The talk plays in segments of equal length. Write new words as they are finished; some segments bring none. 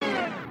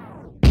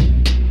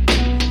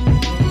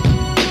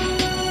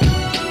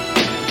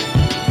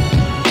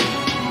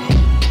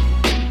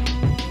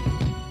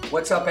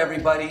What's up,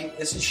 everybody?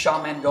 This is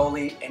Shawn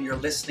Mandoli, and you're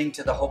listening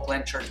to the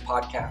Hopeland Church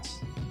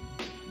podcast.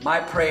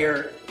 My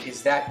prayer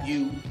is that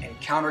you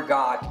encounter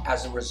God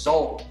as a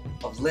result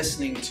of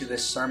listening to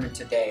this sermon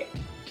today.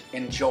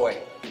 Enjoy.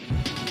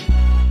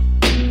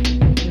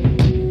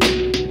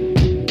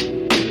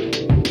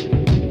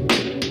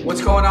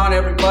 What's going on,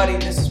 everybody?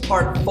 This is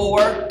part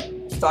 4,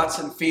 Thoughts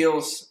and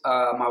Feels.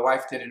 My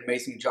wife did an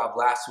amazing job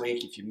last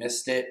week. If you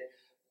missed it,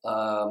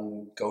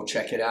 go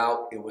check it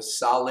out. It was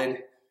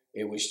solid.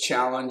 It was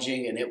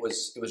challenging, and it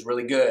was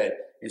really good.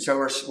 And so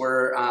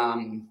we're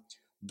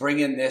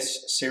bringing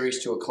this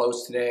series to a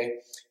close today.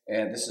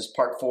 And this is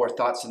part 4,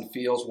 Thoughts and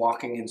Feels,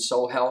 Walking in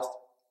Soul Health.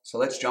 So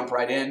let's jump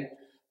right in.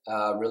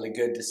 Really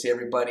good to see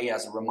everybody.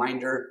 As a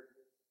reminder,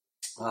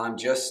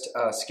 just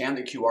scan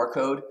the QR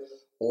code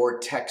or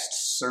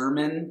text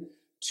sermon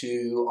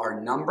to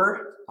our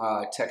number.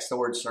 Text the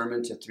word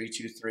sermon to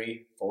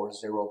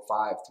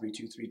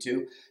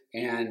 323-405-3232,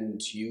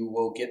 and you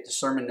will get the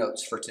sermon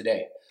notes for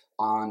today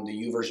on the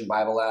YouVersion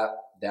Bible app.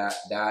 That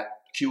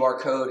QR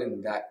code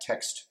and that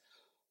text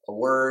a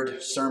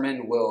word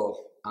sermon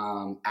will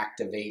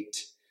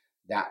activate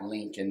that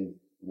link, and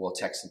we'll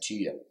text it to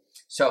you.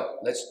 So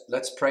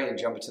let's pray and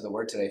jump into the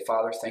word today.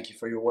 Father, thank you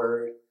for your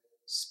word.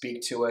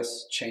 Speak to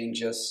us,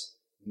 change us,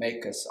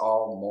 make us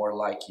all more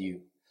like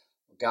you.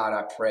 God,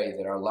 I pray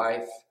that our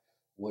life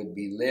would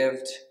be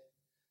lived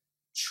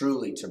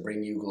truly to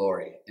bring you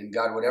glory. And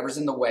God, whatever's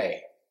in the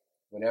way,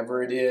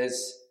 whatever it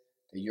is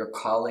that you're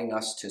calling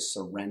us to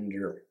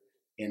surrender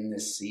in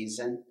this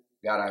season,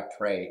 God, I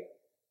pray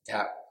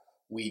that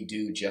we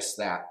do just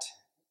that,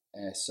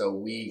 so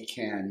we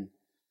can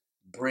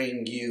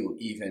bring you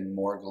even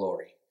more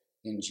glory.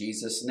 In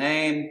Jesus'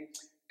 name,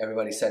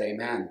 everybody said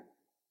amen.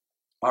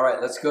 All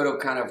right, let's go to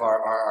kind of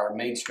our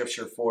main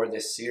scripture for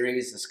this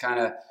series. It's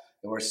kind of,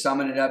 we're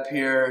summing it up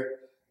here,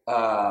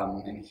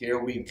 and here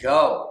we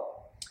go.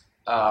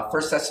 1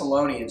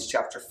 Thessalonians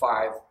chapter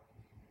 5,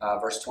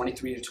 verse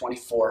 23 to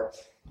 24.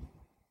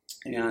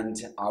 And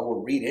I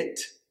will read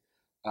it.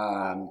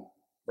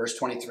 Verse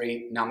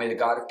 23, now may the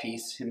God of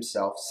peace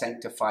himself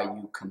sanctify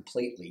you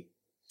completely,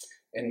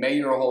 and may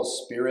your whole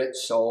spirit,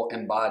 soul,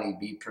 and body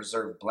be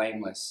preserved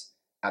blameless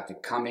at the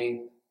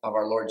coming of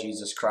our Lord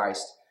Jesus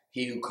Christ.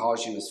 He who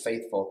calls you is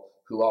faithful,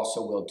 who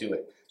also will do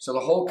it. So the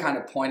whole kind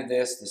of point of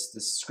this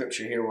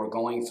scripture here we're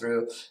going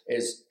through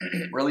is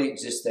really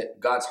just that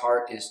God's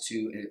heart is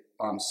to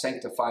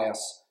sanctify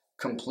us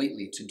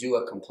completely, to do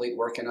a complete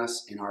work in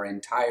us, in our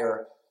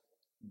entire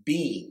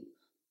being.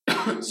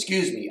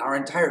 Our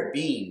entire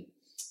being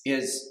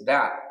is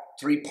that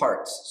 3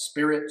 parts: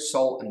 spirit,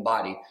 soul, and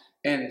body.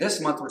 And this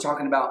month we're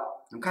talking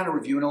about, I'm kind of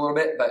reviewing a little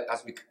bit, but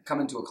as we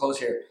come into a close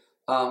here,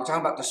 we're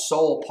talking about the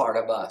soul part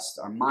of us,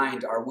 our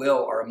mind, our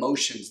will, our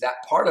emotions,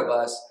 that part of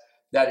us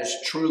that is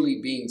truly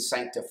being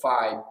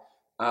sanctified.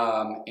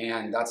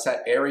 And that's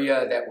that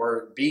area that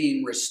we're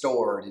being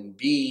restored and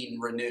being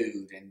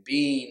renewed and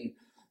being,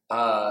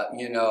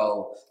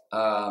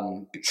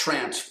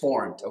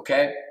 transformed,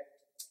 okay?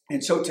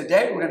 And so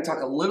today we're going to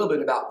talk a little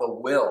bit about the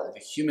will, the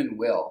human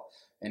will,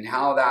 and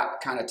how that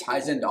kind of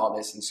ties into all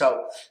this. And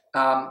so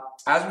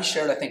as we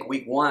shared, I think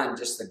week 1,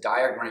 just the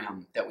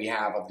diagram that we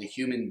have of the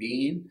human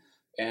being,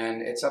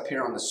 and it's up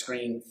here on the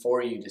screen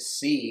for you to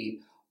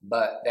see,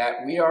 but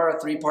that we are a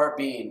 3-part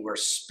being. We're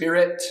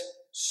spirit,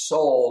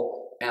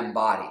 soul, and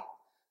body,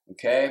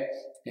 okay?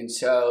 And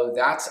so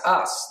that's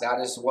us.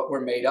 That is what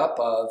we're made up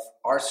of.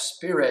 Our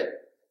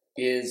spirit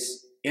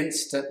is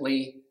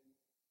instantly,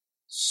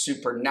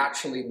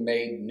 supernaturally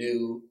made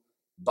new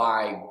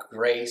by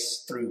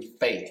grace through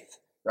faith,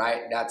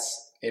 right?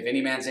 That's, if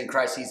any man's in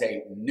Christ, he's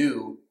a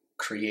new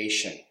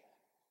creation,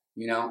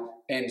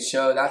 And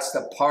so that's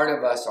the part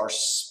of us, our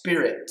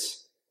spirit,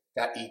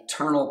 that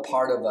eternal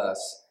part of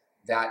us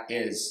that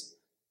is,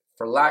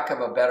 for lack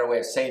of a better way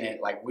of saying it,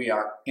 like we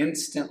are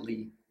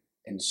instantly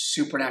and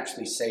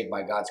supernaturally saved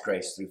by God's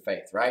grace through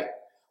faith, right?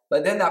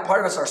 But then that part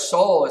of us, our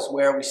soul, is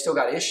where we still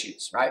got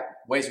issues, right?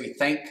 Ways we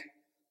think,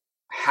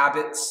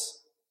 habits,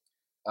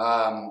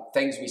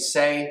 things we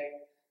say,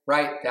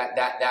 right?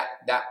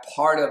 That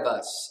part of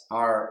us,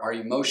 our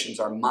emotions,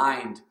 our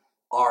mind,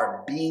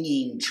 are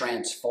being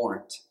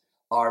transformed,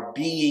 are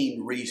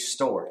being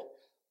restored,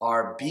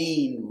 are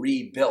being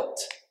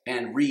rebuilt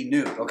and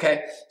renewed,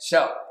 okay?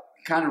 So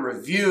kind of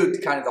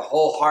reviewed kind of the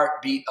whole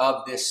heartbeat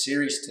of this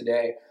series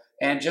today,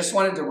 and just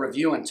wanted to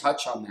review and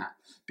touch on that.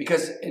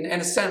 Because in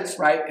a sense,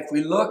 right, if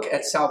we look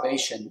at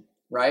salvation,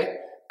 right,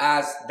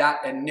 as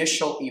that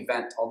initial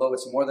event, although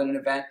it's more than an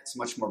event, it's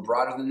much more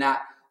broader than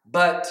that.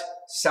 But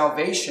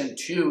salvation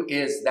too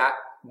is that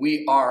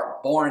we are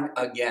born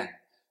again,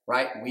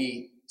 right?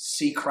 We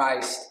see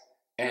Christ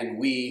and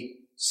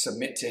we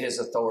submit to his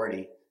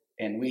authority,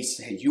 and we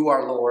say, you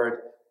are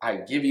Lord, I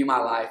give you my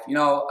life.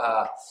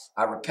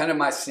 I repent of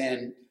my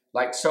sin.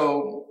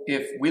 So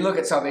if we look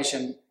at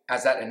salvation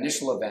as that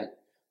initial event,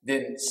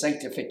 then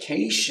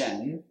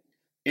sanctification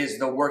is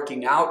the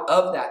working out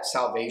of that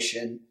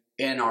salvation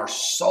in our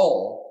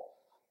soul,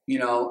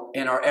 in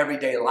our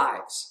everyday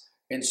lives.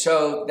 And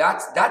so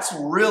that's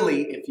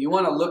really, if you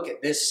want to look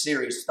at this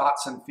series,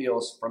 Thoughts and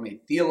Feels, from a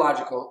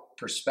theological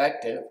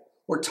perspective,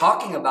 we're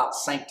talking about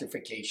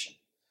sanctification,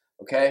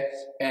 okay?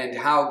 And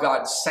how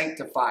God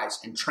sanctifies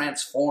and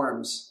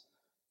transforms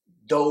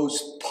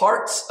those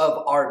parts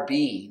of our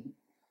being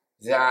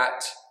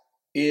that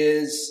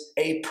is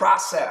a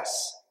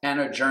process and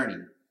a journey,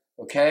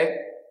 okay?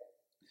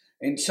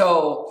 And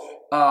so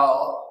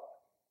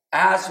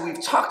as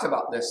we've talked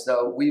about this,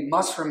 though, we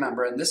must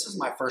remember, and this is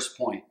my first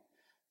point,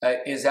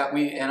 is that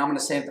and I'm going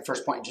to say the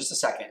first point in just a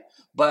second,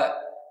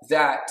 but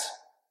that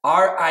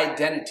our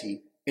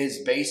identity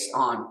is based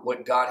on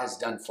what God has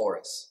done for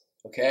us,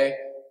 okay?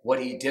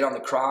 What he did on the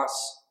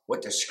cross,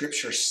 what the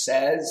scripture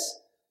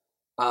says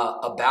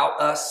about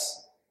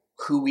us,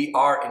 who we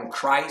are in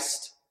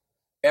Christ.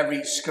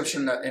 Every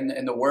scripture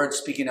in the word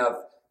speaking of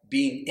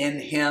being in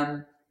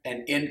him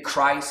and in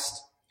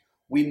Christ.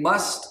 We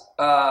must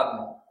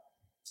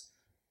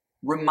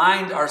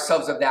remind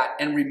ourselves of that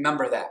and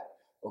remember that,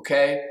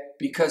 okay?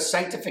 Because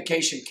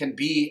sanctification can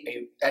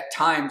be, at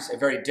times, a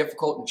very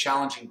difficult and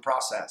challenging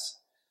process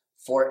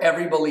for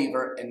every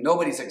believer, and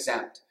nobody's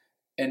exempt.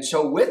 And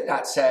so with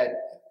that said,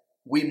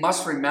 we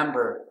must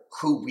remember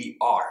who we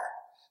are,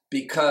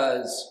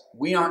 because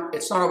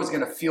it's not always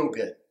going to feel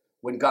good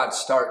when God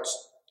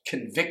starts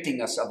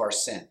convicting us of our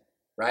sin,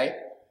 right?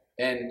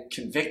 And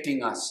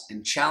convicting us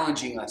and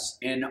challenging us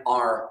in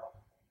our,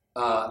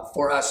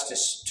 for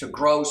us to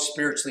grow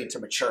spiritually, to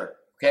mature,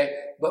 okay?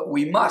 But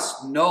we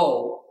must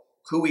know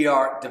who we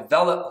are,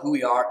 develop who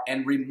we are,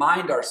 and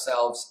remind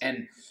ourselves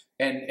and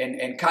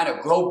kind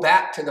of go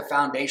back to the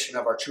foundation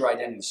of our true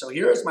identity. So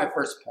here is my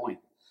first point.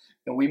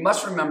 And we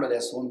must remember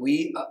this when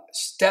we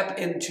step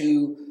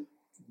into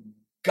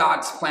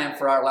God's plan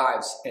for our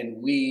lives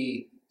and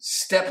we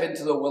step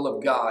into the will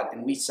of God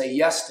and we say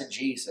yes to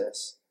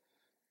Jesus,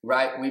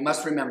 right? We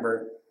must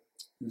remember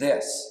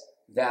this,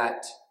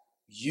 that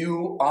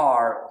you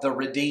are the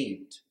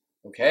redeemed,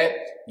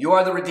 okay? You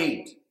are the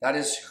redeemed. That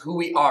is who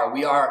we are.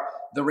 We are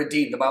the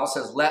redeemed. The Bible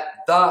says, let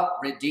the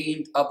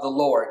redeemed of the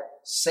Lord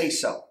say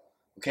so.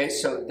 Okay,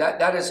 so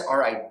that is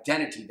our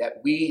identity,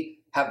 that we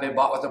have been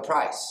bought with a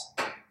price.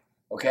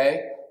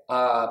 Okay,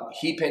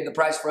 he paid the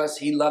price for us.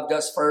 He loved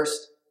us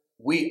first.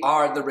 We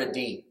are the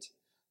redeemed.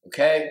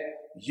 Okay,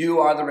 you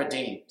are the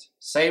redeemed.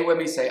 Say it with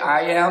me. Say,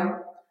 I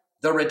am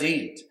the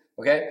redeemed.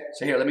 Okay,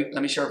 so here,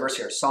 let me share a verse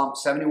here. Psalm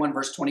 71,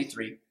 verse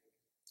 23.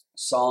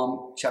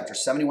 Psalm chapter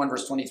 71,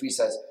 verse 23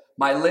 says,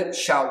 my lips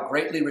shall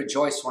greatly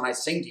rejoice when I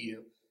sing to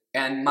you,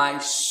 and my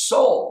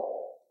soul,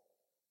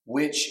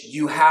 which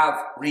you have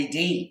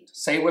redeemed.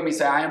 Say it with me,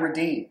 say, I am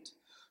redeemed.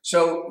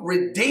 So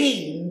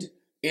redeemed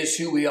is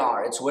who we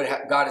are. It's what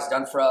God has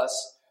done for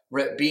us.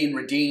 Being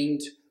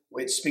redeemed,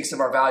 it speaks of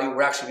our value.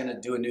 We're actually going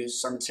to do a new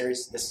sermon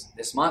series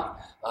this month,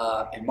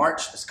 in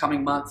March, this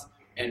coming month,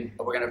 and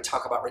we're going to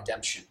talk about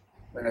redemption.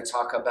 We're going to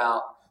talk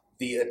about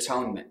the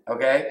atonement,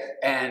 okay?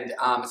 And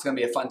it's going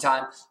to be a fun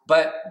time.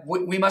 But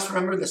we must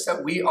remember this,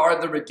 that we are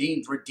the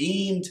redeemed.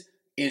 Redeemed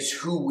is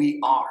who we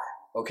are,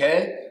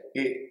 okay?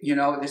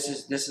 This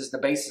is the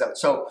basis of it.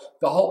 So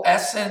the whole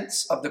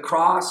essence of the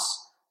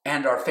cross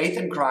and our faith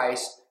in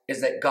Christ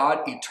is that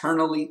God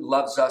eternally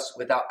loves us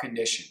without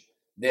condition.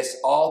 This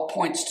all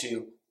points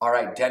to our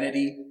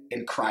identity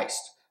in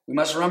Christ. We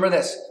must remember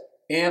this.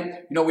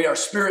 And, we are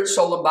spirit,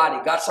 soul, and body.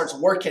 God starts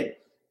working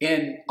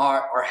in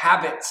our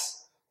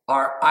habits,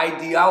 our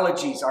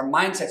ideologies, our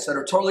mindsets that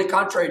are totally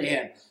contrary to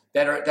him,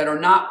 that are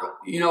not,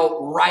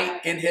 right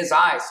in his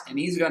eyes. And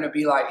he's going to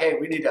be like, hey,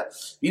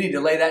 you need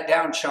to lay that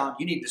down, Shawn.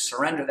 You need to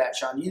surrender that,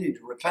 Shawn. You need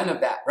to repent of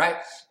that, right?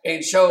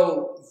 And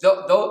so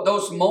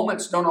those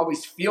moments don't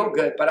always feel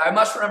good, but I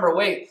must remember,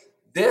 wait,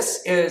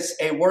 this is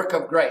a work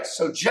of grace.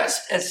 So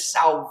just as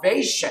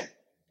salvation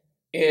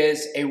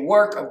is a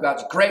work of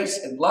God's grace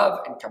and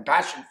love and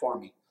compassion for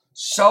me,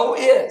 so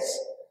is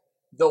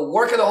the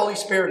work of the Holy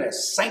Spirit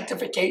as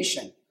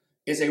sanctification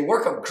is a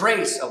work of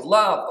grace, of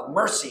love, of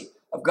mercy,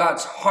 of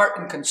God's heart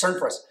and concern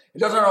for us. It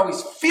doesn't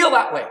always feel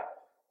that way,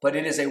 but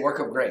it is a work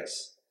of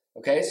grace.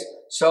 Okay?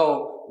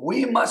 So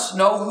we must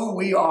know who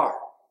we are.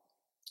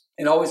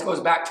 It always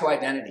goes back to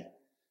identity,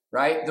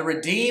 right? The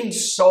redeemed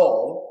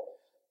soul,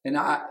 and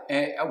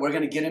we're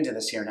going to get into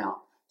this here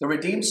now. The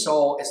redeemed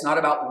soul is not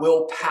about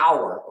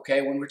willpower,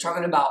 okay? When we're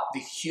talking about the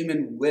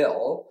human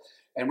will,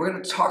 and we're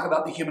going to talk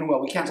about the human will.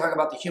 We can't talk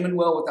about the human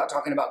will without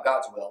talking about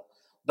God's will.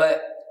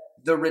 But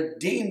the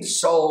redeemed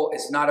soul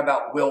is not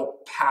about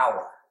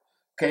willpower.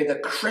 Okay, the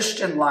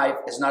Christian life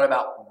is not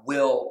about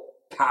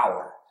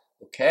willpower,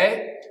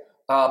 okay?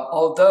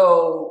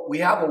 Although we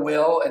have a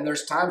will, and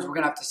there's times we're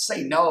going to have to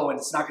say no, and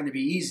it's not going to be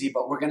easy,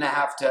 but we're going to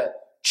have to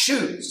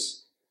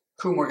choose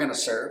whom we're going to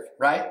serve,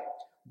 right?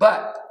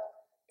 But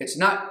it's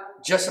not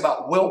just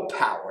about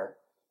willpower,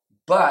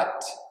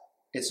 but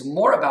it's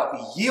more about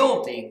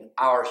yielding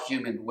our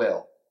human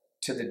will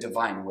to the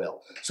divine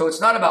will. So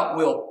it's not about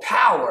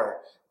willpower,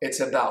 it's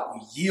about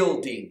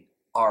yielding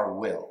our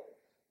will.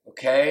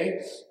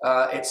 Okay,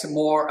 it's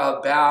more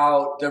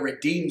about the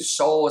redeemed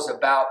soul is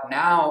about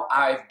now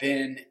I've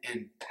been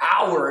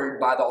empowered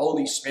by the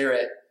Holy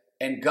Spirit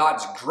and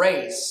God's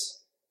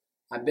grace,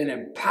 I've been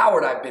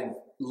empowered, I've been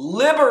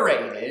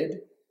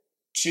liberated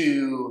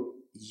to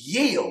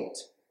yield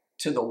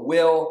to the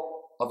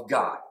will of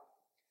God.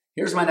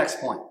 Here's my next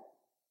point.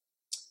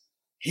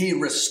 He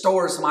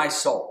restores my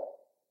soul.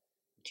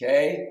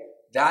 Okay?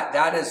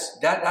 That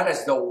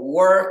is the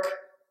work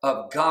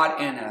of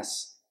God in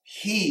us.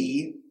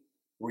 He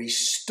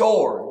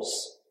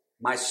restores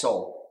my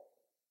soul.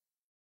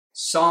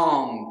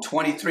 Psalm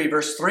 23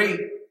 verse 3.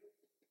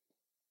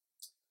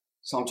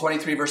 Psalm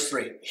 23 verse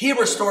 3. He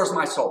restores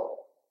my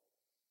soul.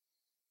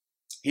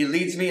 He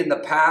leads me in the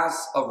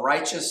paths of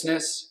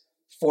righteousness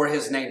for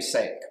his name's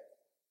sake.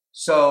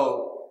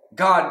 So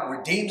God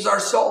redeems our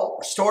soul,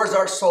 restores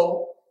our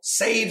soul,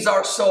 saves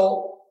our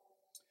soul.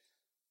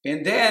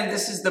 And then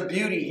this is the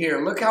beauty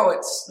here. Look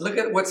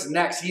at what's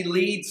next. He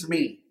leads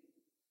me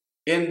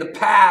in the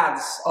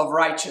paths of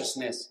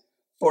righteousness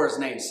for his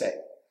name's sake.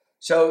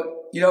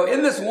 So,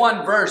 in this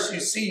one verse, you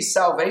see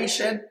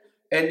salvation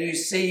and you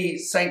see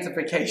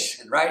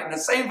sanctification, right? In the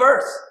same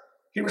verse,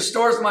 he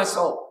restores my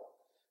soul,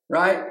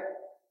 right?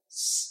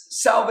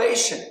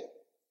 Salvation.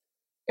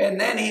 And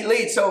then he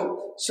leads.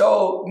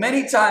 So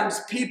many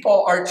times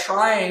people are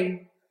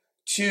trying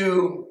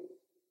to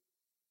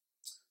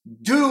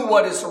do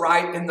what is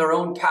right in their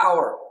own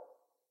power.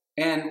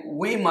 And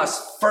we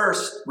must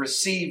first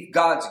receive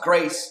God's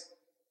grace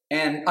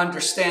and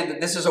understand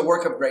that this is a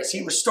work of grace.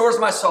 He restores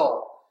my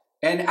soul.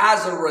 And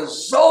as a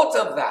result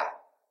of that,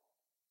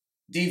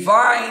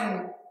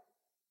 divine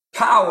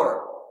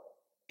power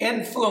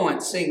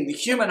influencing the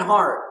human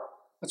heart.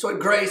 That's what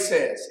grace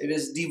is. It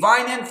is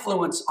divine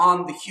influence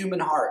on the human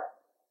heart,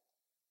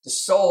 the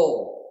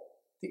soul,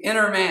 the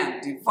inner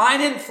man,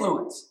 divine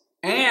influence,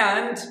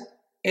 and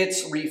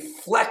its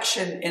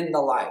reflection in the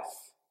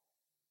life.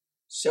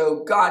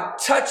 So God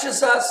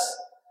touches us,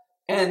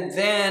 and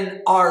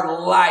then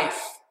our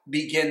life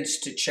begins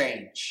to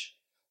change.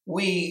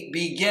 We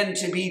begin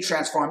to be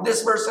transformed.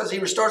 This verse says he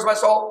restores my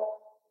soul,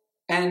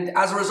 and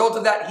as a result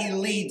of that, he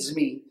leads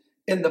me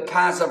in the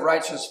paths of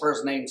righteousness for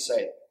his name's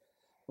sake,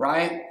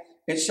 right?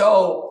 And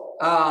so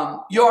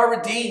you are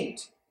redeemed.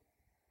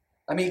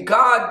 I mean,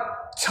 God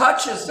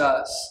touches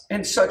us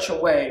in such a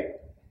way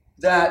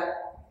that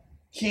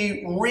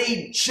he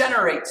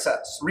regenerates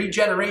us.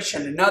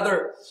 Regeneration,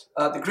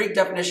 the Greek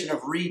definition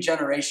of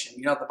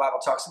regeneration, the Bible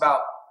talks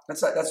about,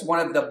 that's one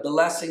of the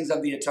blessings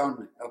of the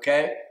atonement,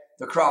 okay?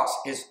 The cross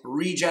is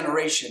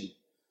regeneration.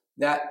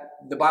 That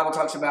the Bible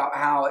talks about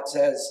how it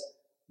says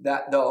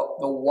that the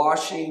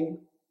washing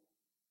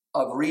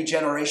of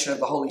regeneration of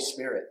the Holy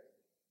Spirit.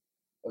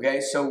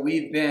 Okay, so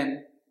we've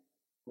been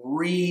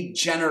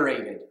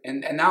regenerated.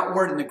 And that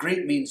word in the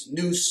Greek means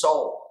new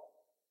soul.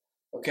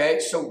 Okay,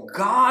 so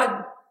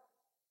God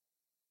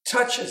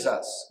touches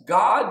us.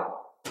 God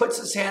puts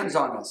his hands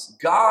on us.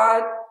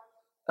 God,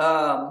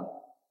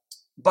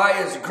 by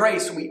his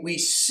grace, we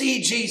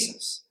see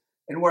Jesus.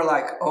 And we're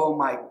like, oh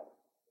my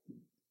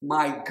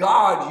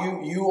God,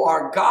 you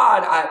are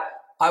God.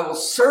 I will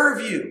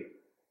serve you.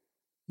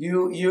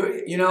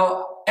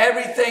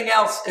 Everything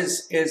else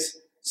is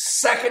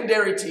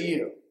secondary to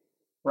you,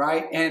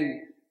 right?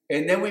 And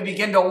then we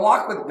begin to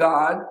walk with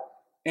God,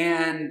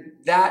 and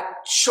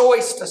that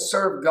choice to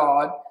serve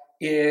God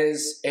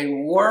is a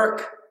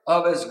work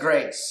of his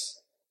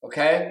grace,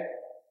 okay?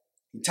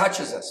 He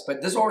touches us,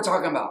 but this is what we're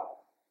talking about.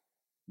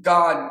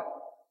 God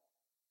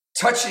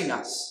touching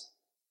us,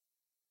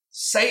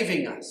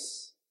 saving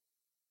us,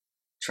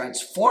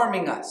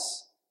 transforming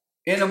us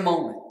in a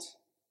moment,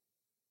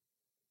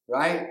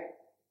 right?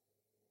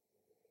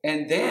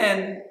 And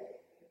then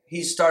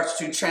he starts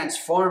to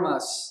transform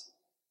us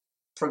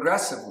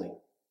progressively.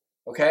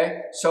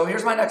 Okay? So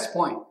here's my next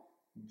point.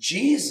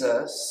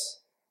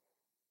 Jesus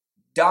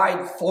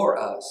died for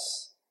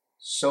us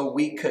so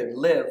we could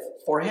live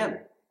for him.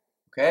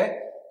 Okay?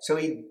 So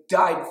he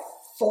died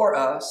for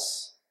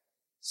us,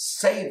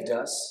 saved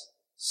us,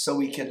 so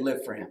we could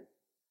live for him.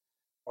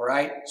 All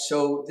right?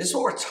 So this is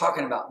what we're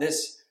talking about.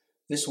 This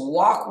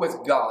walk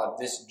with God,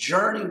 this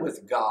journey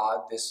with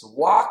God, this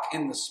walk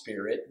in the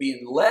Spirit,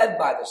 being led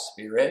by the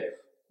Spirit,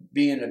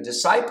 being a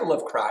disciple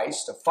of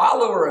Christ, a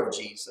follower of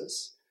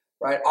Jesus,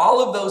 right? All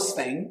of those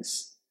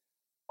things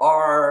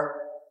are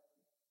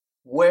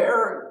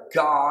where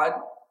God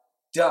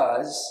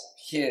does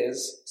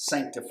his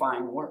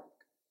sanctifying work.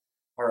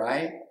 All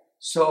right?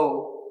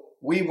 So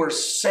we were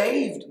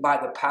saved by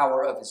the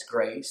power of his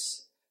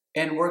grace,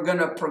 and we're going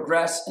to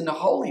progress into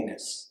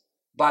holiness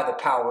by the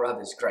power of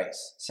his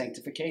grace,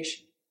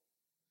 sanctification.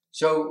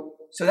 So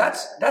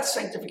that's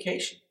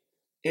sanctification,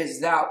 is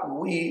that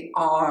we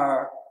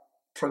are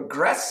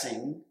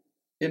progressing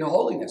in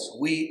holiness.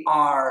 We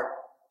are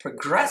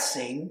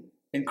progressing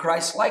in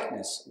Christ's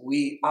likeness.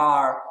 We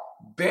are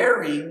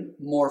bearing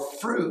more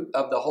fruit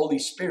of the Holy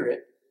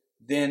Spirit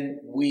than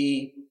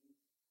we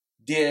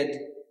did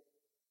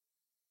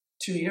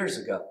 2 years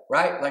ago,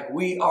 right? Like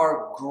we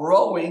are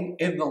growing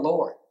in the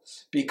Lord.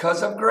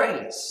 Because of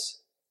grace,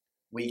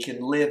 we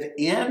can live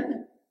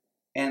in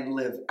and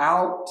live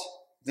out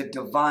the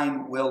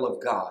divine will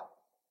of God.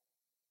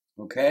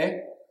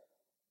 Okay?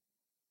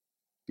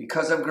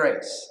 because of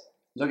grace.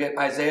 Look at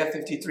Isaiah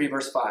 53,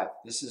 verse 5.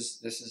 This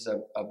is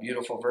a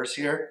beautiful verse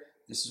here.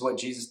 This is what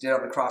Jesus did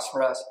on the cross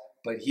for us.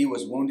 But he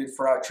was wounded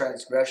for our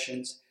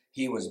transgressions.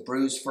 He was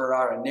bruised for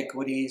our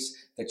iniquities.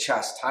 The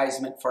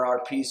chastisement for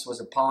our peace was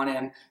upon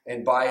him.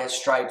 And by his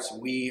stripes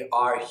we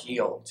are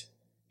healed.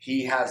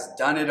 He has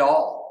done it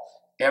all.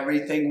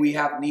 Everything we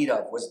have need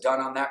of was done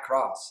on that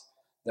cross.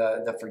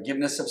 The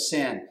forgiveness of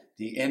sin,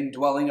 the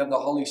indwelling of the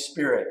Holy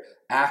Spirit,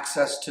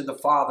 access to the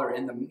Father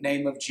in the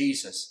name of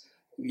Jesus.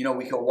 You know,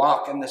 we can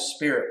walk in the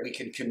Spirit. We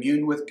can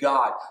commune with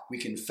God. We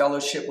can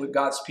fellowship with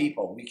God's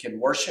people. We can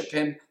worship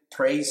him,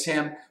 praise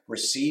him,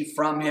 receive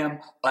from him,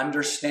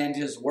 understand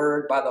his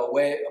word by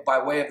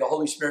way of the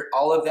Holy Spirit.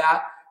 All of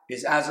that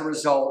is as a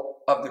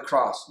result of the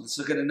cross. Let's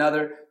look at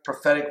another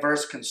prophetic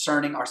verse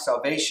concerning our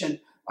salvation.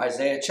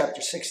 Isaiah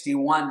chapter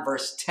 61,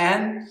 verse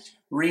 10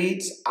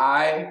 reads,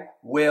 I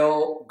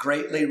will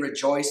greatly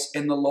rejoice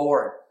in the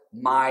Lord.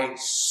 My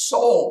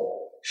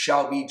soul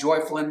shall be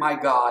joyful in my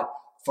God,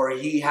 for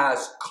he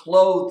has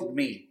clothed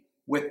me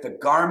with the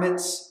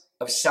garments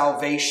of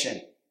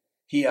salvation.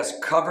 He has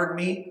covered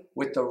me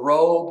with the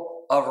robe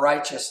of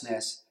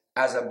righteousness,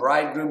 as a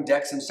bridegroom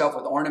decks himself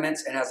with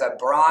ornaments, and as a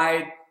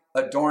bride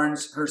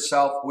adorns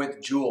herself with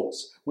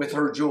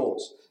her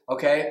jewels.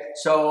 Okay,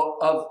 so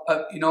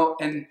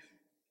and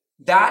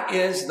that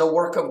is the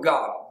work of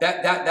God.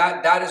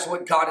 That is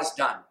what God has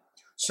done.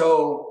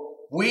 So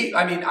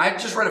I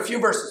just read a few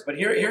verses, but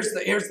here's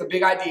the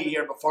big idea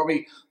here before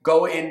we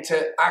go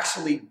into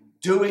actually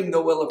doing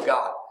the will of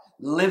God,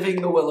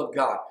 living the will of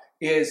God,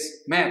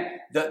 is,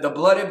 the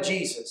blood of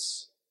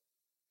Jesus,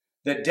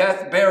 the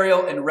death,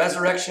 burial, and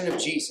resurrection of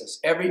Jesus,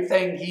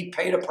 everything he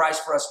paid a price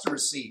for us to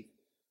receive.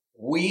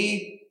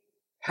 We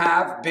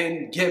have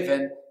been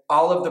given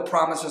all of the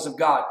promises of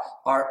God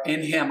are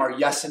in him, are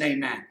yes and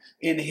amen.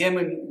 In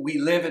him we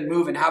live and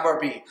move and have our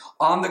being.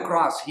 On the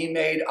cross, he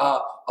made a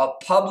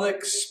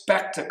public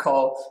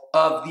spectacle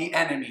of the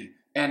enemy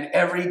and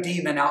every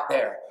demon out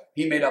there.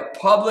 He made a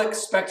public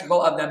spectacle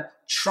of them,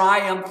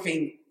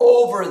 triumphing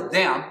over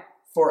them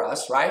for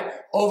us, right?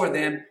 Over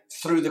them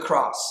through the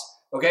cross.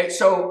 Okay,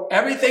 so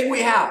everything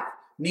we have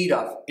need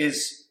of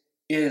is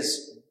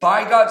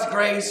by God's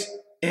grace.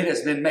 It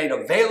has been made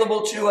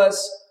available to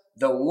us.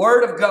 The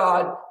Word of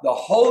God, the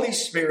Holy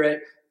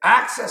Spirit,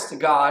 access to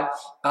God,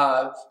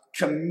 the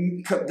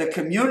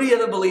community of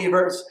the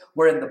believers.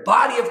 We're in the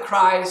body of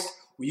Christ.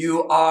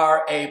 You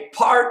are a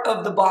part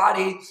of the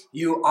body.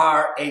 You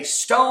are a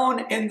stone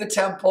in the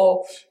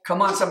temple.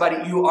 Come on,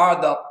 somebody. You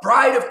are the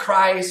bride of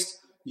Christ.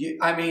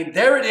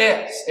 There it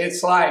is.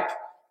 It's like,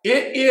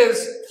 it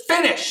is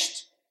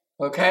finished.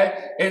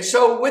 Okay? And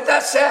so with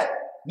that said,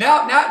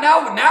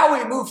 now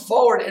we move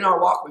forward in our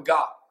walk with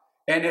God.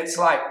 And it's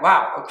like,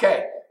 wow,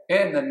 okay.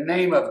 In the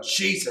name of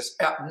Jesus,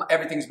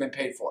 everything's been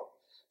paid for.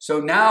 So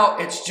now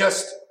it's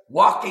just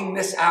walking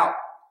this out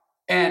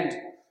and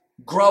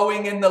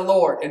growing in the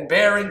Lord and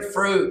bearing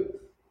fruit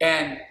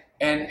and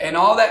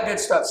all that good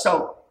stuff.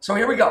 So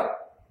here we go.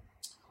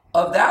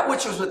 Of that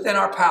which was within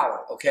our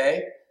power,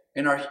 okay,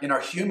 in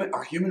our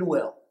human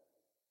will,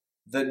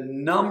 the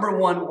number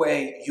one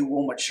way you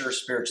will mature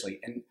spiritually,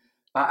 and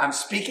I'm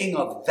speaking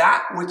of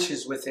that which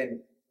is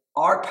within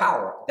our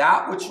power,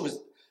 that which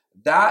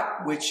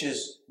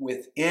is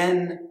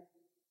within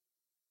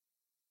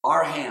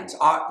our hands,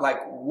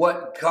 like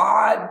what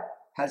God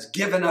has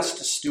given us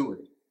to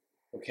steward,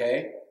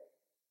 okay?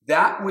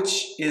 That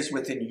which is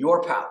within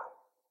your power,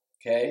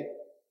 okay?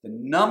 The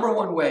number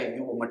one way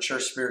you will mature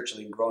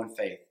spiritually and grow in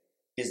faith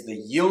is the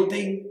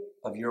yielding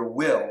of your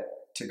will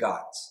to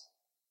God's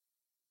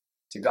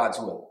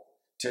will.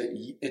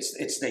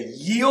 It's the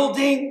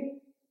yielding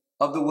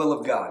of the will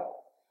of God,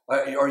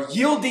 or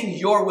yielding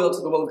your will to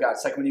the will of God.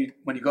 It's like when you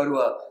go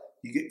to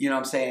you know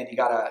what I'm saying?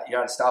 You're at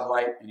a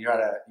stoplight and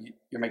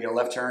you're making a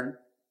left turn,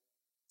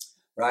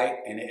 right?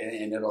 And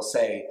it'll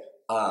say,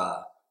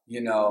 on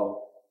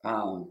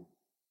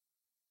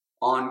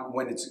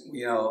when it's, I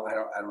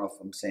don't know if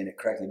I'm saying it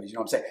correctly, but you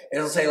know what I'm saying?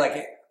 It'll say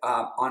like,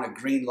 on a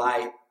green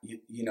light, you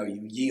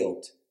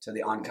yield to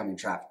the oncoming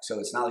traffic. So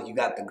it's not like you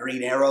got the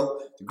green arrow.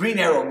 The green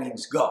arrow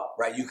means go,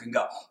 right? You can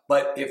go.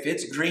 But if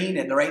it's green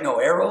and there ain't no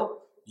arrow,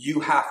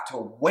 you have to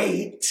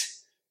wait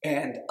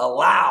and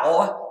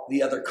allow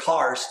the other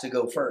cars to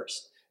go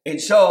first. And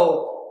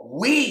so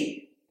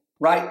we,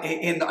 right,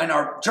 in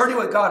our journey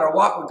with God, our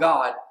walk with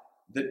God,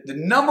 the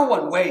number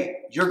one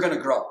way you're going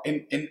to grow,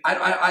 and it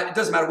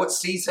doesn't matter what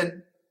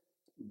season,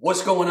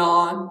 what's going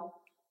on,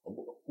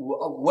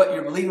 what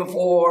you're believing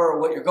for,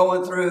 what you're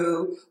going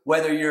through,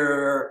 whether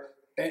you're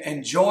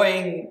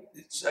enjoying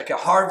like a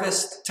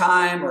harvest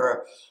time,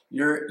 or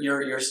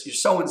you're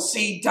sowing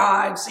seed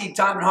time and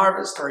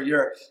harvest, or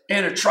you're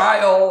in a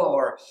trial,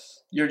 or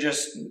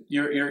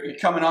you're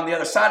coming on the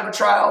other side of a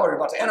trial, or you're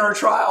about to enter a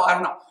trial. I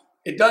don't know.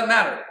 It doesn't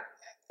matter.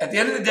 At the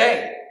end of the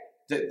day,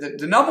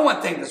 the number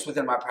one thing that's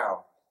within my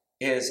power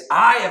is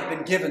I have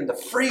been given the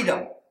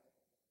freedom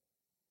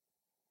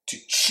to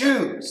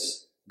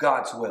choose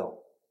God's will,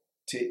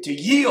 to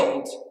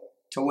yield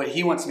to what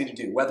he wants me to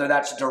do, whether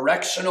that's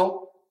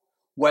directional,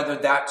 Whether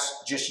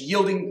that's just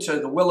yielding to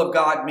the will of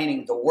God,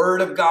 meaning the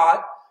word of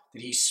God,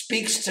 that he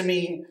speaks to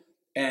me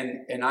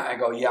and I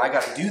go, yeah, I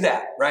got to do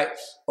that, right?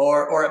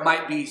 Or it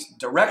might be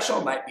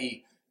directional.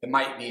 It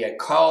might be a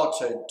call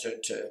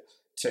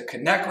to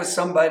connect with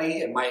somebody.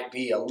 It might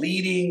be a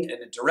leading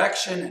in a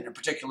direction in a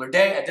particular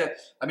day.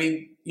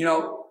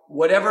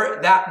 Whatever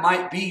that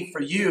might be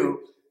for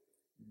you,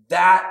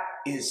 that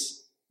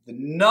is the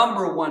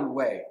number one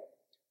way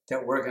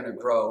that we're going to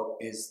grow,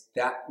 is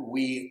that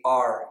we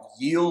are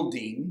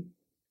yielding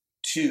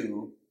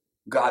to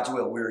God's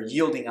will. We're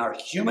yielding our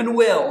human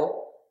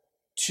will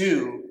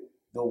to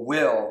the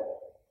will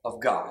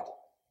of God.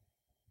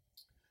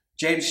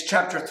 James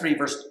chapter 3,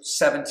 verse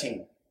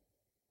 17.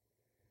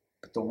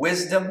 But the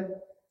wisdom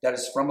that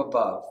is from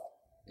above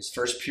is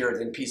first pure,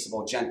 then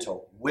peaceable,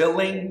 gentle,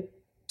 willing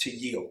to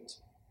yield.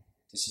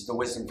 This is the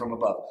wisdom from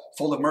above.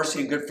 Full of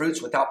mercy and good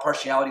fruits, without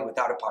partiality,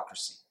 without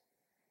hypocrisy.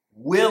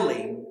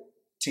 Willing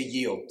to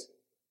yield.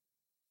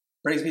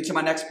 Brings me to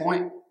my next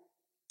point.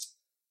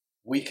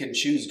 We can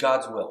choose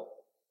God's will.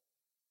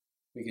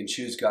 We can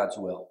choose God's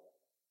will.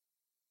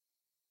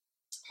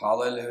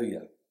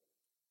 Hallelujah.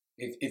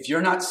 If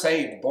you're not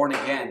saved, born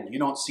again, you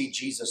don't see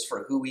Jesus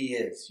for who he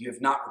is. You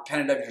have not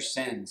repented of your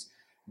sins,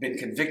 been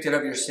convicted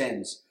of your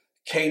sins,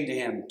 came to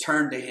him,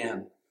 turned to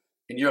him,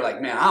 and you're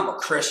like, man, I'm a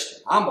Christian.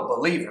 I'm a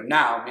believer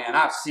now, man.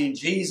 I've seen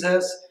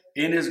Jesus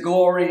in his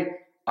glory,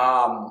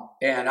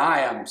 and I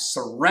am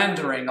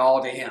surrendering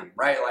all to him,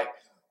 right? Like,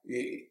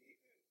 if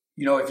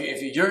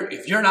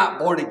you're not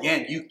born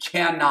again, you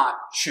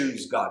cannot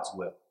choose God's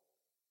will.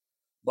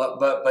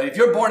 But if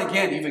you're born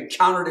again, you've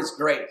encountered his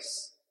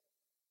grace.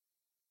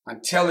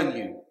 I'm telling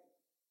you,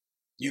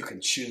 you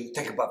can choose.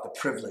 Think about the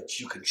privilege.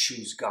 You can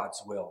choose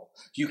God's will.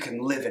 You can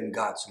live in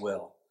God's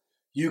will.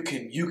 You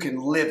can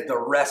live the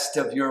rest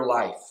of your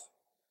life.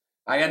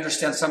 I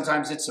understand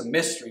sometimes it's a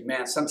mystery,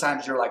 man.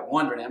 Sometimes you're like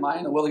wondering, am I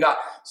in the will of God?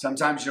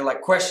 Sometimes you're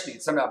like questioning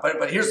it.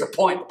 But here's the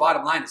point. The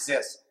bottom line is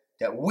this,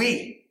 that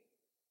we,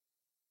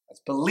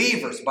 as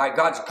believers, by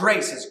God's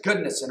grace, his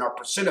goodness, and our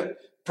pursuit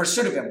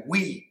of him,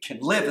 we can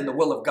live in the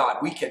will of God.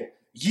 We can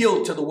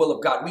yield to the will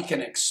of God. We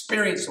can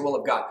experience the will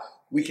of God.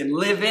 We can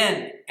live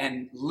in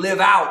and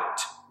live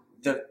out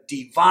the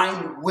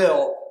divine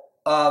will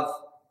of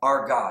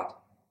our God.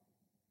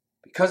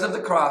 Because of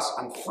the cross,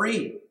 I'm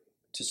free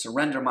to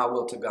surrender my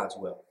will to God's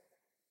will.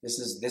 This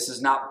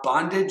is not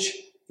bondage.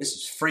 This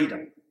is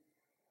freedom.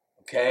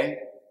 Okay?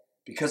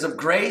 Because of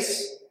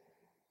grace,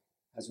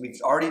 as we've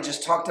already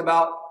just talked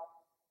about,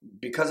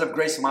 because of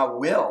grace, my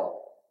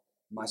will,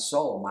 my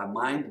soul, my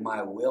mind,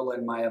 my will,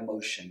 and my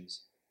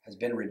emotions has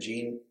been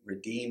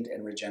redeemed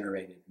and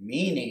regenerated.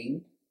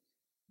 Meaning,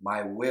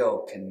 my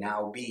will can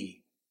now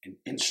be an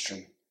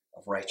instrument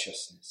of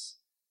righteousness.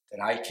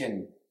 That I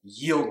can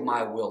yield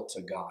my will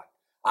to God.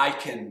 I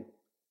can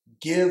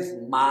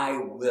give my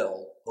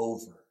will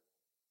over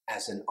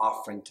as an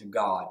offering to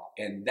God.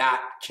 And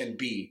that can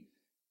be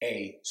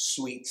a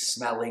sweet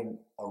smelling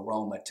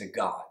aroma to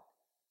God.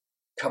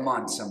 Come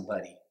on,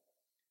 somebody.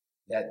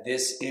 That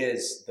this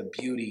is the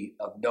beauty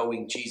of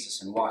knowing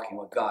Jesus and walking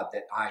with God,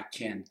 that I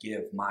can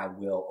give my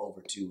will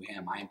over to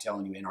him. I am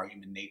telling you, in our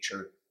human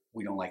nature,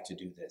 we don't like to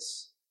do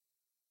this.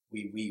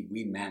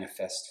 We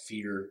manifest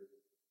fear,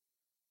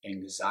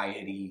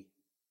 anxiety,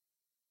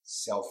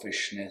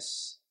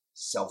 selfishness,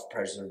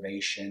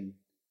 self-preservation.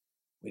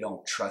 We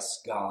don't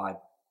trust God.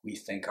 We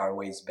think our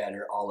way's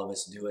better. All of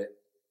us do it.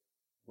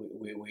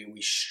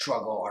 We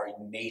struggle. Our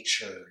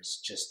nature is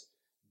just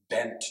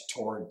bent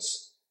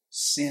towards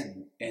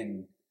sin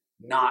and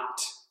not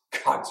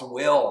God's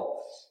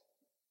will.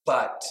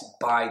 But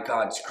by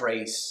God's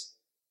grace,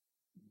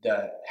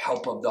 the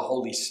help of the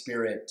Holy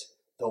Spirit,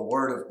 the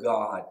Word of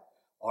God,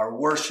 our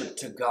worship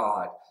to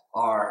God,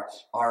 our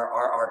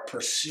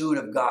pursuit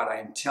of God, I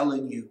am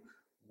telling you,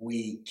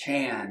 we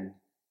can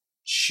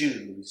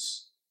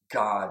choose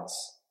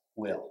God's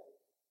will.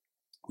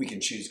 We can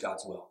choose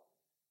God's will.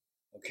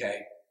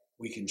 Okay?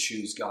 We can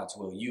choose God's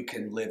will. You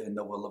can live in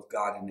the will of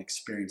God and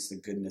experience the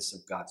goodness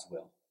of God's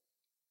will.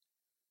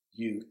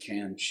 You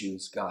can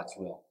choose God's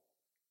will.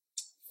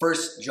 1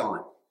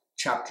 John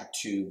chapter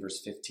 2,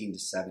 verse 15 to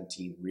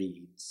 17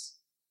 reads,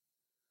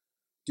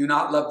 do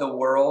not love the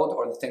world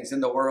or the things in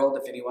the world.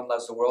 If anyone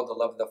loves the world, the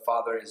love of the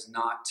Father is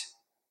not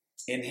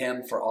in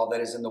him. For all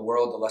that is in the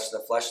world, the lust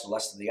of the flesh, the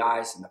lust of the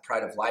eyes, and the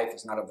pride of life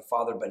is not of the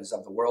Father, but is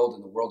of the world.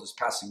 And the world is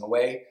passing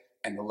away,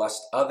 and the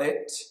lust of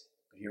it.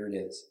 But here it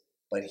is.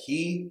 But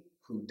he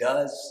who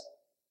does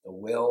the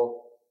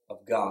will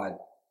of God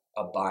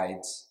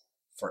abides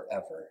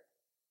forever.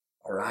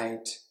 All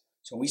right?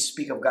 So when we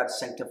speak of God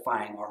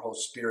sanctifying our whole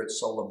spirit,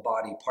 soul, and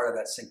body, part of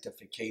that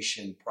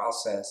sanctification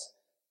process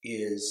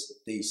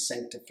is the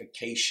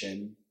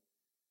sanctification,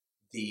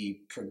 the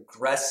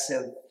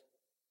progressive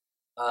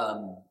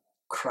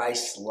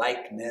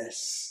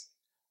Christ-likeness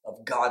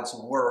of God's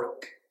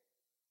work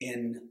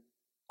in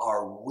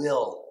our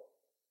will.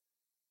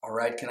 All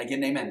right, can I get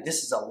an amen?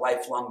 This is a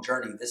lifelong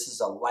journey. This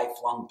is a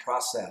lifelong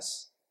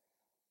process.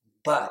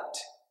 But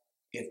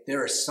if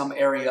there is some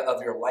area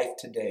of your life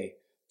today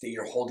that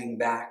you're holding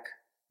back,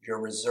 You're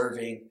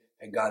reserving,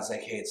 and God's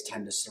like, hey, it's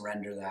time to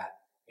surrender that.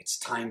 It's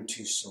time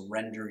to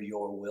surrender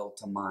your will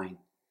to mine.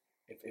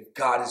 If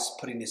God is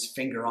putting his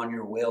finger on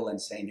your will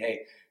and saying,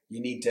 hey, you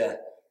need to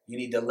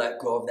let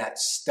go of that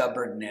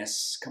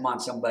stubbornness. Come on,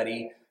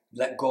 somebody.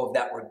 Let go of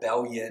that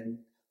rebellion.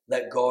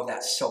 Let go of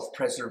that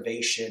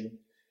self-preservation.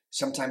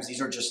 Sometimes these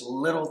are just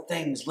little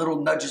things,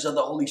 little nudges of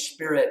the Holy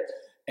Spirit.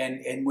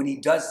 And when he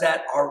does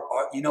that,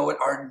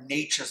 our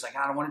nature's like,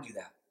 I don't want to do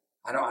that.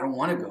 I don't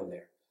want to go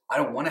there. I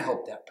don't want to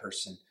help that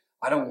person.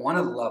 I don't want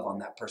to love on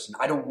that person.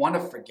 I don't want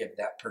to forgive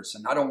that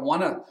person. I don't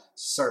want to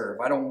serve.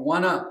 I don't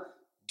want to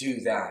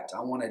do that. I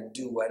want to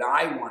do what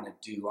I want to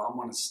do. I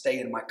want to stay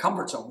in my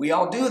comfort zone. We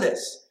all do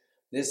this.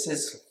 This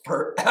is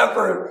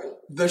forever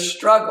the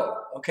struggle,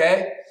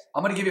 okay?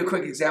 I'm going to give you a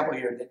quick example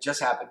here that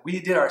just happened. We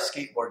did our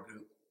skateboard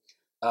group.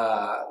 We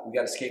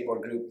got a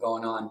skateboard group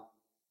going on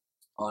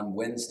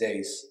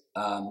Wednesdays.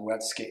 We're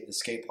at the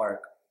skate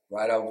park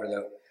right over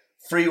the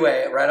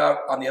freeway, right out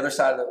on the other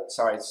side of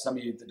sorry, some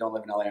of you that don't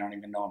live in LA, I don't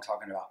even know what I'm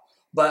talking about.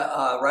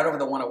 But right over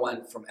the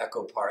 101 from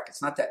Echo Park.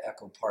 It's not the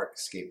Echo Park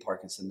skate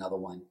park. It's another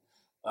one.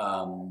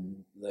 A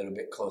little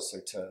bit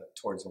closer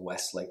towards the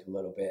Westlake a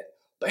little bit.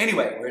 But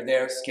anyway, we were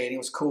there skating. It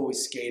was cool. We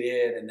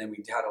skated, and then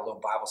we had a little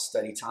Bible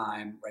study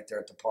time right there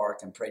at the park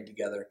and prayed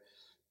together.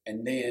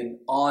 And then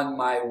on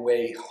my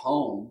way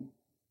home,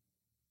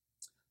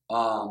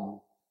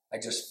 I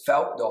just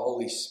felt the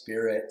Holy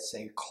Spirit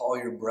saying, call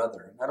your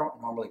brother. And I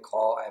don't normally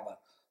call. I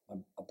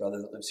have a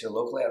brother that lives here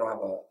locally. I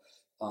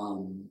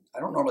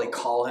don't normally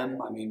call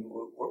him. I mean,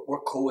 we're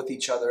cool with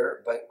each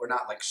other, but we're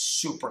not like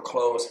super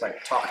close,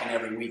 like talking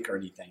every week or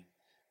anything.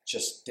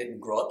 Just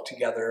didn't grow up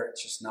together.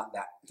 It's just not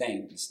that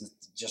thing. It's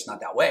just not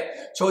that way.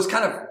 So it's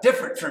kind of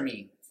different for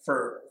me,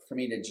 for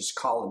me to just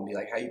call and be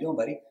like, how you doing,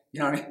 buddy?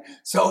 You know what I mean?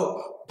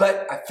 So,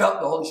 but I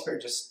felt the Holy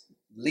Spirit just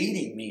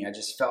leading me. I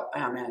just felt,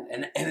 oh man.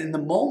 And in the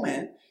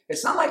moment,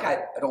 it's not like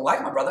I don't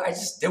like my brother. I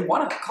just didn't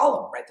want to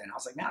call him right then. I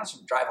was like, man, I just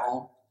want to drive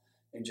home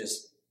and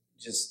just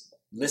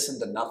listen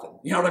to nothing.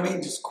 You know what I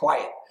mean? Just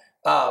quiet.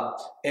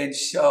 And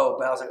so,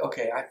 but I was like,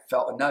 okay, I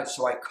felt a nudge.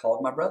 So I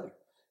called my brother.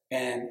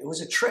 And it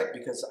was a trip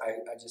because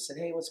I just said,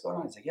 hey, what's going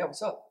on? He's like, yeah,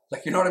 what's up?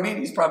 Like, you know what I mean?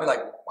 He's probably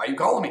like, why are you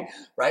calling me?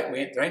 Right?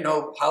 There ain't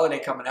no holiday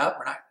coming up.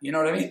 We're not, you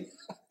know what I mean?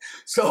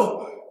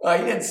 So he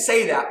didn't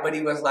say that, but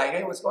he was like,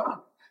 hey, what's going on?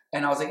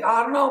 And I was like,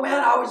 I don't know,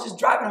 man. I was just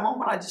driving home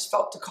and I just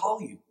felt to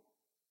call you.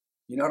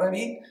 You know what I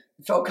mean?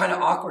 It felt kind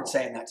of awkward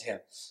saying that to him.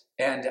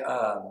 And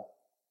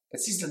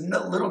it's these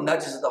little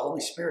nudges of the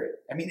Holy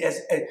Spirit. I mean,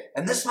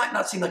 and this might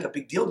not seem like a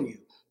big deal to you,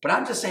 but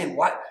I'm just saying,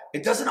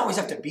 it doesn't always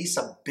have to be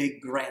some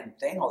big grand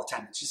thing all the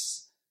time. It's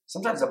just,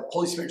 sometimes the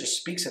Holy Spirit just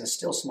speaks in a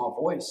still small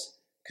voice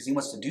because he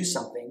wants to do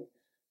something.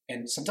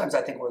 And sometimes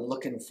I think we're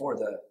looking for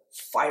the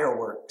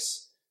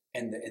fireworks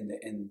and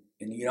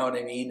you know what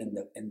I mean?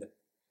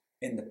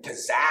 And the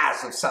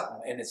pizzazz of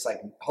something. And it's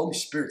like, Holy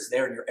Spirit's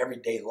there in your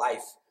everyday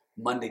life,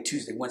 Monday,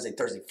 Tuesday, Wednesday,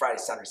 Thursday, Friday,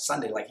 Saturday,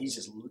 Sunday. Like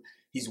he's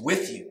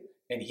with you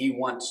and he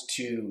wants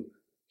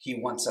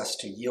us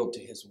to yield to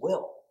his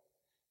will.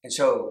 And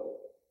so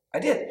I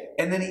did.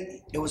 And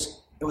then it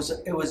was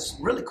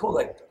really cool.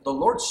 Like the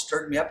Lord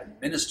stirred me up and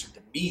ministered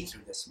to me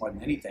through this more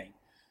than anything,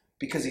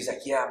 because he's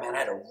like, yeah, man, I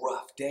had a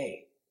rough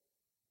day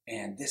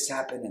and this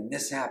happened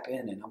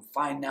and I'm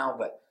fine now,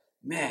 but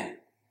man.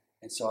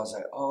 And so I was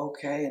like, oh,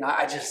 okay. And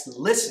I just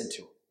listened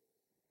to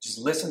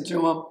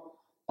him.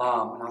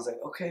 And I was like,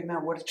 okay,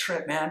 man, what a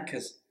trip, man.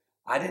 Cause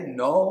I didn't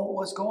know what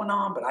was going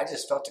on, but I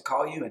just felt to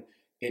call you, and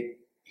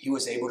he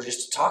was able to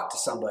just talk to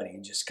somebody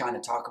and just kind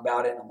of talk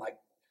about it. And I'm like,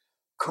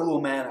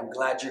 cool, man. I'm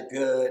glad you're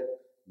good.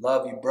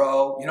 Love you,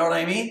 bro. You know what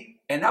I mean?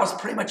 And that was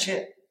pretty much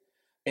it.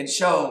 And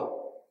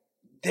so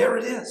there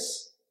it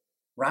is,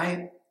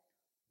 right?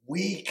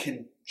 We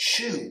can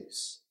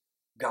choose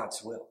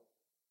God's will,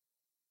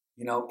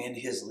 in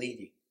his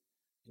leading.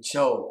 And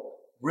so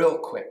real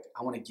quick,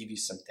 I want to give you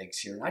some things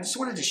here. And I just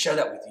wanted to share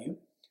that with you.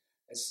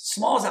 As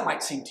small as that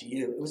might seem to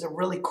you, it was a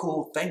really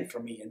cool thing for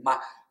me. And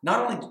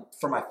not only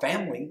for my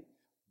family,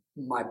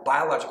 my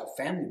biological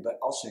family, but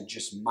also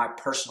just my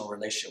personal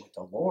relationship with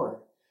the Lord.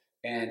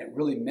 And it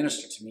really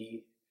ministered to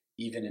me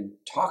even in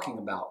talking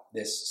about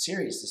this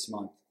series this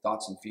month,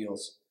 Thoughts and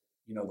Feels,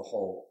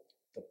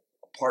 the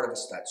part of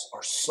us that's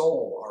our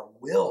soul, our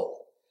will,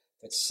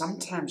 that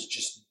sometimes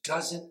just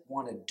doesn't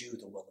want to do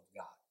the will of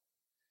God.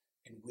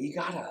 And we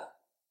gotta,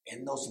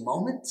 in those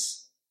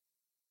moments,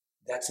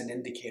 that's an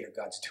indicator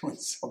God's doing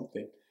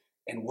something.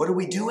 And what do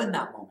we do in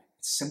that moment?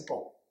 It's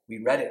simple. We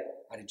read it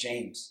out of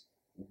James.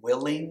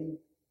 Willing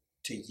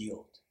to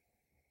yield.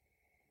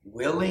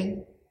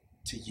 Willing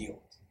to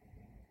yield.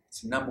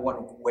 It's the number one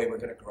way we're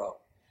going to grow.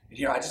 And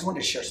here, I just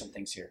wanted to share some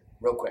things here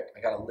real quick. I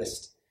got a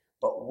list.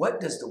 But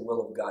what does the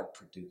will of God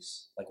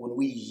produce? Like when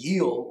we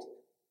yield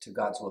to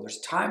God's will, there's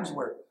times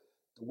where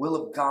the will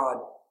of God,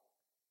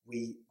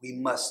 we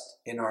must,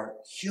 in our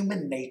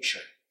human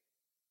nature,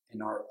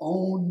 in our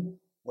own,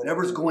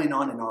 whatever's going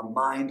on in our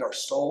mind, our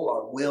soul,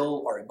 our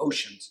will, our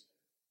emotions,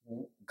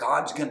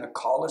 God's going to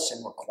call us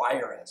and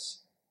require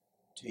us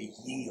to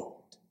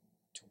yield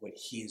to what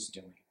he is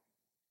doing.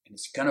 And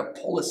it's going to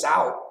pull us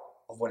out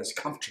of what is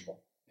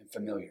comfortable and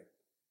familiar.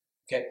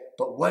 Okay,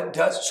 but what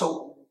does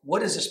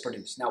this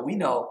produce? Now we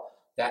know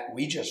that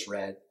we just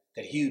read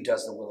that he who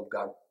does the will of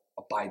God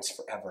abides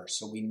forever.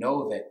 So we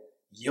know that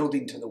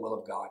yielding to the will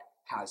of God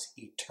has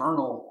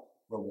eternal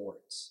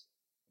rewards,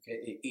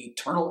 okay,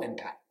 eternal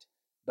impact.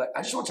 But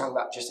I just want to talk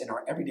about just in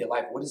our everyday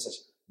life, what does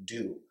this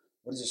do?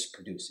 What does this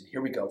produce? And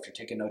here we go. If you're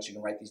taking notes, you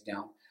can write these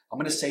down. I'm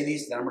going to say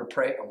these, then I'm going to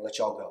pray. I'm going to let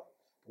y'all go.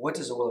 What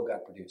does the will of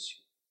God produce?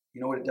 You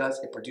know what it does?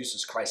 It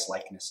produces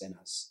Christ-likeness in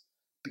us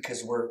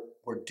because we're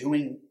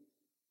doing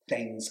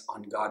things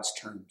on God's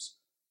terms.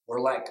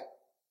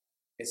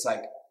 It's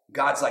like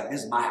God's like,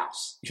 this is my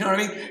house. You know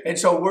what I mean? And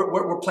so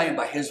we're playing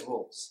by his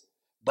rules.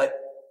 But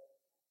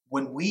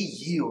when we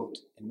yield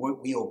and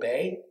we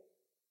obey,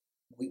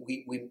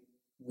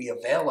 we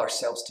avail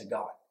ourselves to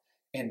God.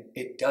 And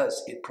it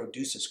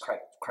produces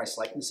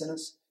Christ-likeness in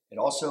us. It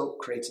also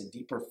creates a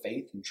deeper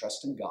faith and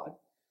trust in God,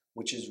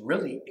 which is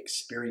really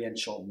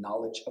experiential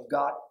knowledge of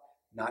God,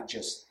 not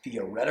just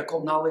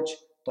theoretical knowledge,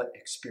 but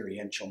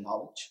experiential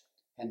knowledge.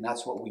 And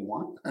that's what we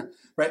want,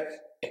 right?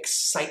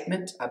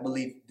 Excitement. I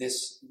believe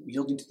this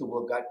yielding to the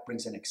will of God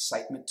brings an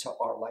excitement to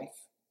our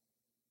life.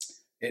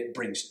 It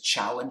brings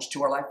challenge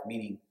to our life,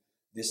 meaning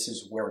this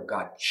is where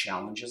God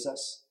challenges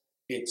us.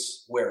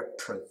 It's where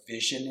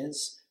provision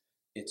is.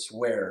 It's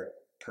where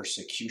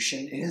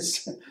persecution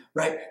is,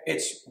 right?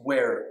 It's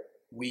where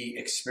we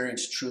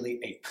experience truly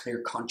a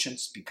clear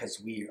conscience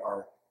because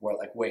we're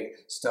like, wait,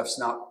 stuff's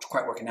not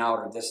quite working out,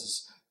 or this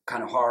is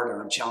kind of hard,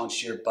 or I'm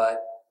challenged here,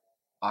 but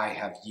I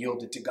have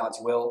yielded to God's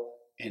will,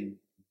 and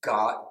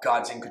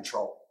God's in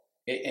control.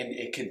 And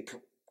it can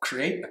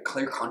create a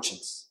clear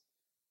conscience.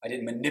 I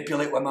didn't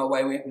manipulate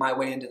my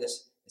way into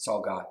this. It's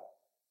all God.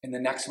 And the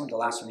next one, the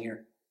last one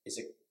here, is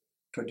it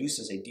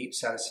produces a deep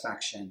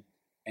satisfaction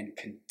and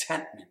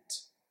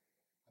contentment.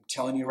 I'm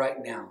telling you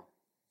right now,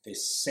 the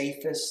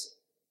safest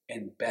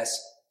and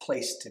best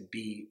place to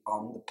be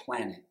on the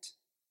planet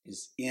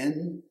is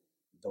in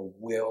the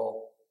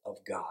will of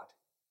God.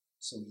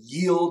 So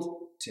yield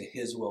to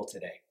his will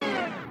today.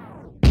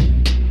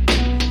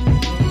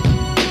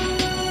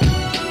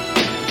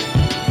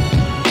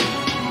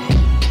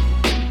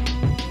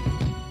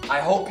 I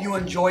hope you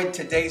enjoyed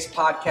today's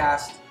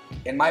podcast,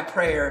 and my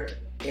prayer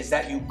is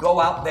that you go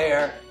out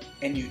there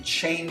and you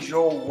change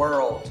your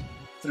world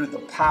through the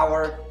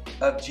power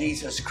of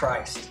Jesus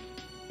Christ.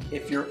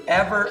 If you're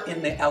ever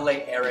in the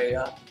LA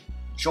area,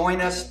 join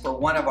us for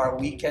one of our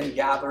weekend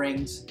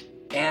gatherings,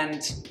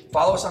 and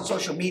follow us on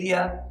social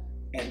media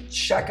and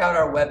check out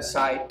our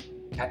website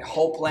at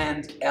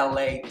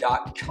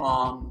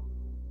hopelandla.com.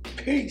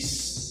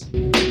 Peace.